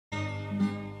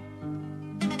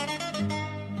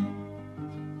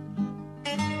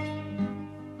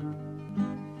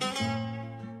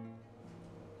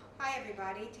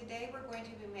everybody. Today we're going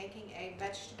to be making a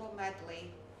vegetable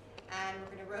medley and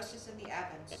we're going to roast this in the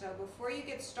oven. So before you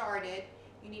get started,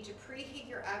 you need to preheat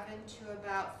your oven to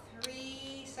about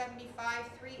 375,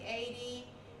 380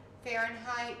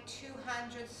 Fahrenheit,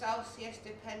 200 Celsius,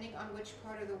 depending on which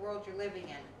part of the world you're living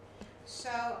in.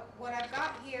 So what I've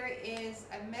got here is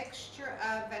a mixture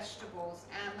of vegetables,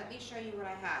 and let me show you what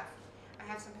I have. I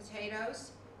have some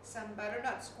potatoes, some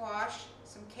butternut squash,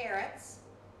 some carrots,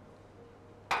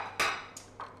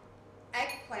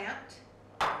 eggplant,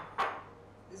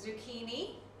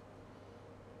 zucchini,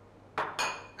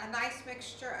 a nice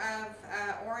mixture of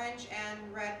orange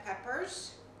and red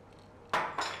peppers,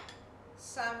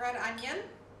 some red onion,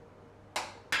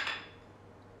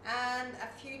 and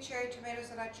a few cherry tomatoes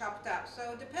that I chopped up.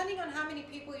 So depending on how many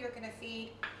people you're going to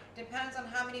feed, depends on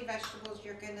how many vegetables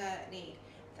you're going to need.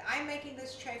 I'm making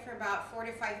this tray for about 4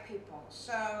 to 5 people.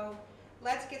 So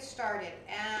let's get started.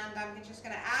 And I'm just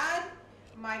going to add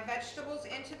my vegetables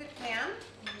into the pan.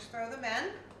 You just throw them in,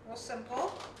 real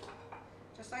simple,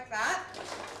 just like that.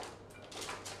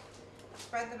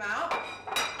 Spread them out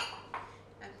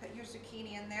and put your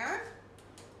zucchini in there.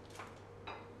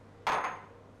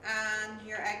 And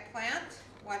your eggplant.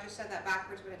 Well, I just said that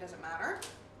backwards, but it doesn't matter.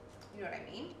 You know what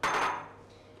I mean.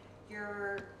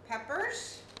 Your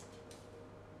peppers,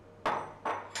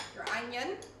 your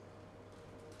onion,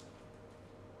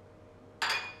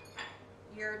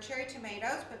 your cherry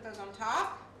tomatoes, put those on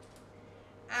top.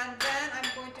 And then I'm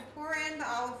going to pour in the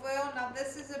olive oil. Now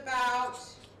this is about,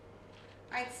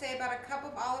 I'd say about a cup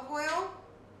of olive oil.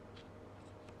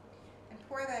 And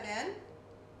pour that in.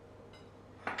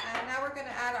 And now we're going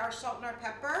to add our salt and our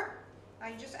pepper. Now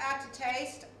you just add to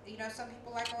taste. You know, some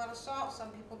people like a little salt,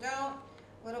 some people don't.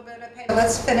 A little bit of pepper.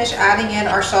 Let's finish adding in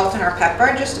our salt and our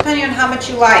pepper, just depending on how much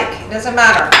you like. It doesn't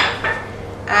matter.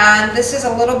 And this is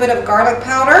a little bit of garlic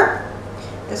powder.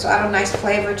 This will add a nice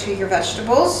flavor to your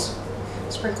vegetables.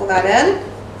 Sprinkle that in.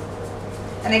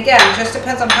 And again, just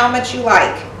depends on how much you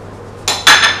like.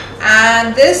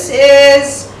 And this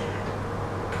is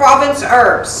Provence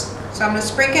herbs. So I'm going to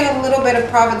sprinkle in a little bit of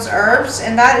Provence herbs,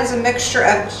 and that is a mixture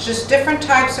of just different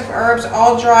types of herbs,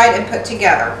 all dried and put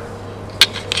together.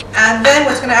 And then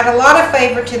what's going to add a lot of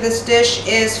flavor to this dish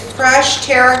is fresh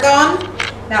tarragon.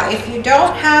 Now if you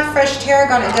don't have fresh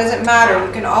tarragon, it doesn't matter.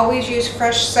 You can always use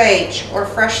fresh sage or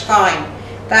fresh thyme.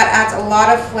 That adds a lot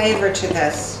of flavor to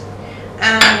this.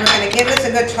 And we're going to give this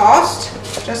a good toss,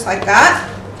 just like that,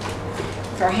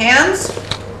 with our hands.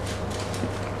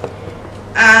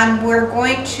 And we're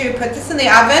going to put this in the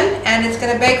oven, and it's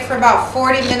going to bake for about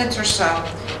 40 minutes or so.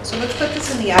 So let's put this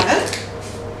in the oven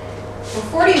for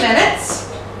 40 minutes.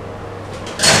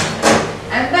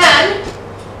 And then,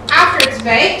 after it's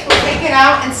baked, we'll take it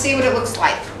out and see what it looks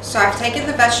like. So I've taken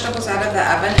the vegetables out of the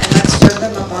oven, and let's serve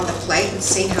them up on the plate and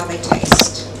see how they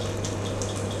taste.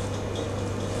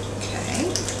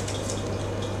 Okay.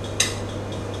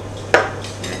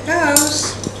 Here it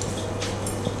goes.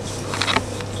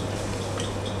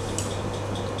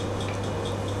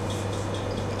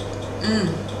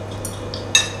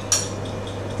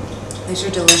 These are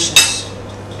delicious.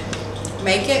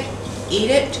 Make it,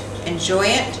 eat it, enjoy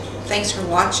it. Thanks for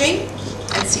watching,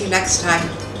 and see you next time.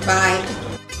 Bye.